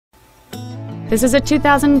This is a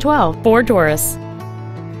 2012 Ford Taurus.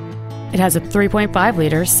 It has a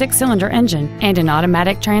 3.5-liter six-cylinder engine and an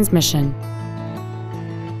automatic transmission.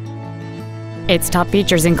 Its top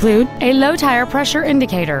features include a low tire pressure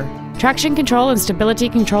indicator, traction control and stability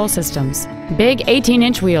control systems, big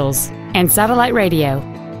 18-inch wheels, and satellite radio.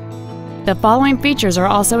 The following features are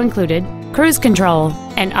also included: cruise control,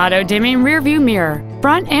 an auto-dimming rear-view mirror,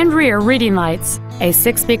 front and rear reading lights, a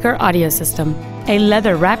 6-speaker audio system, a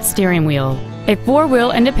leather-wrapped steering wheel, a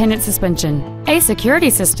 4-wheel independent suspension, a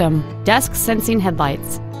security system, dusk sensing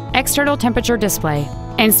headlights, external temperature display,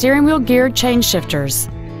 and steering wheel geared change shifters.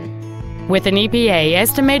 With an EPA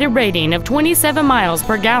estimated rating of 27 miles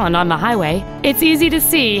per gallon on the highway, it's easy to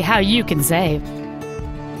see how you can save.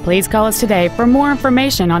 Please call us today for more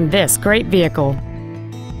information on this great vehicle.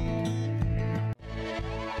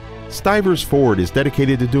 Stivers Ford is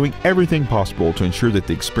dedicated to doing everything possible to ensure that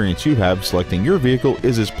the experience you have selecting your vehicle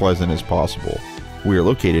is as pleasant as possible. We are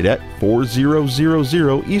located at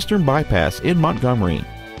 4000 Eastern Bypass in Montgomery.